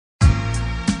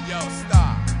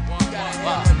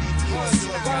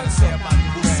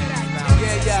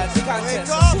Yeah, the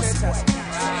contest.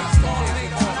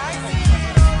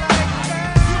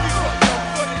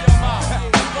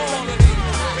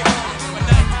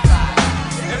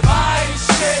 If I ain't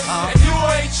shit, and you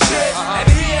ain't shit, and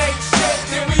he ain't shit,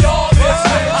 then we all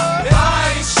misfits. If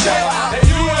I ain't shit, and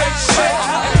you ain't shit,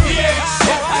 and he ain't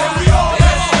shit, then we all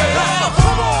misfits.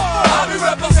 I'll be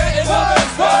representing the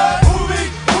misfits. Who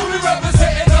be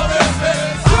representing the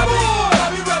misfits?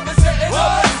 I'll be representing the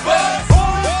misfits.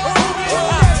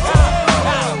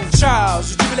 Trials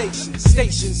and tribulations,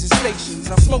 stations and stations.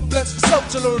 I smoke blunts for self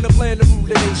to learn to plan to rule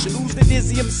the nation. Who's the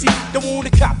dizzy MC? Don't want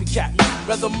to copycat me.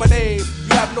 Rather my name,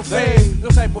 you have no fame, no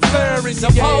type of flair in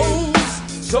your game.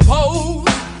 Suppose,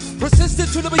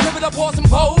 persistent to the beginning of pause and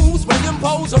pose. When you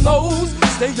impose on those,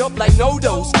 stay up like no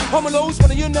dose. Homologs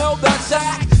when you know that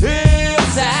sack. Ill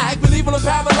sack, believe in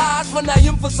paralyzed when I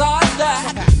emphasize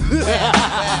that.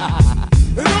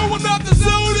 And no, I'm not the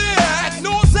Zodiac,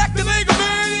 no exactly like a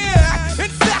maniac. In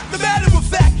fact, the matter of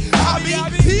fact, I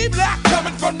be black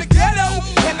coming from the ghetto.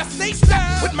 And I stay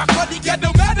strapped with my bloody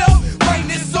ghetto metal. Rain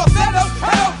is so fellow,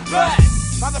 hello,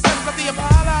 bless. On the best of the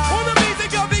Apollo. On the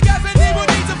music of the guys and evil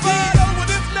need to follow. And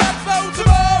if not for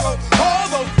tomorrow, all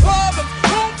those problems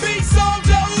won't be solved.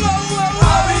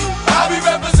 I'll be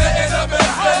representing the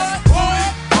Misfits.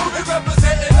 Who be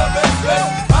representing the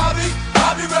Misfits? I'll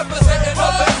be representing the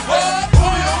Misfits. Who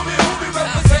be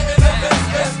representing the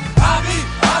Misfits? I'll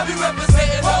be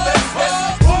representing the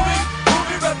Misfits. Who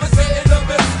be representing the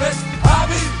Misfits? I'll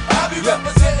be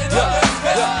representing the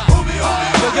Misfits. Who be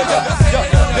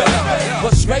representing the Misfits?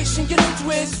 Frustration get into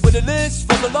it with a list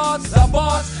for the lost our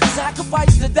boss.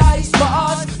 Sacrifice the dice for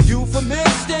us.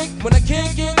 Euphemistic when I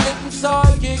can't get it from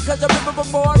Sargent. Cause I remember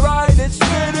before I ride it,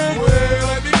 spin it. Well,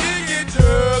 let me kick it to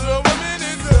the woman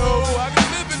is so I can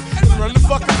live it and run the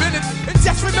fucking minute. And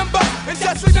just remember,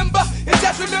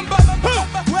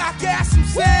 where I got some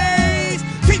says.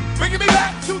 Keep bringing me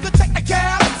back to the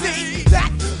technicality that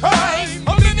I'm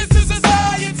a menace to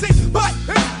society. But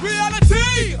in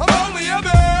reality, I'm only a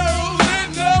girl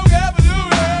in no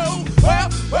capital.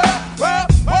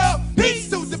 Well, peace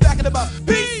to the back of the bus,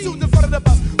 peace to the front of the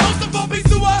bus. Most of all, peace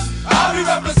to us. I'll be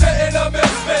representing the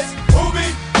Misfits. Who be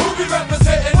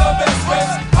representing the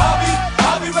Misfits?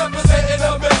 I'll be representing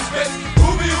the Misfits. Who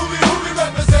be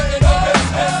representing the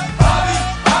Misfits?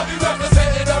 I'll be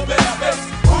representing the Misfits.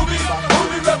 Who be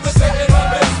representing the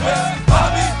Misfits?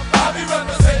 I'll be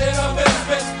representing the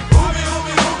Misfits. Who be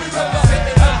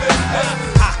representing the Misfits?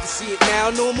 I can see it now,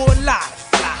 no more life.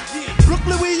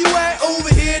 Brooklyn, where you at?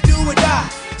 Over here, do or die.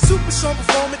 Super strong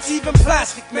performance, even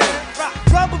plastic man.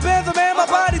 Rubber band, the man, my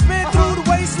body's been through the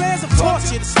wastelands of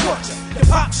torture to scorcher. Hip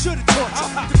hop should've taught you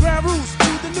the ground rules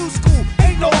to the new school.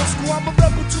 Ain't no old school, I'm a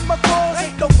rebel to my cause.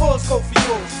 Ain't no pause, go for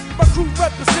yours. My crew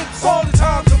represents all the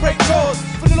time to break chores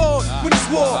for the Lord when it's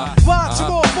war. Watch you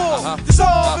all for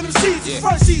dissolve in the season.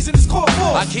 First season is called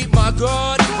for. I keep my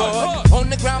good foot on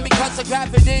the ground because of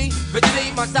gravity.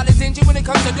 Vigilate, my style is stingy when it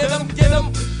comes to get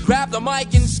 'em. Grab the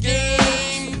mic and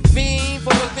scheme. Fiend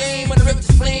for the theme when the river's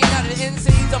clean out of the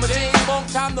inseams. I'm a team, long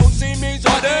time no see me.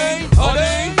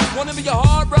 Harding, wanna be a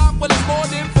hard rock, well it's more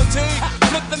than fatigue.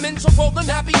 Flip the mental for the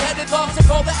nappy headed thoughts and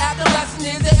for the adolescent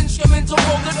is the instrumental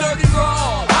for the dirty rock.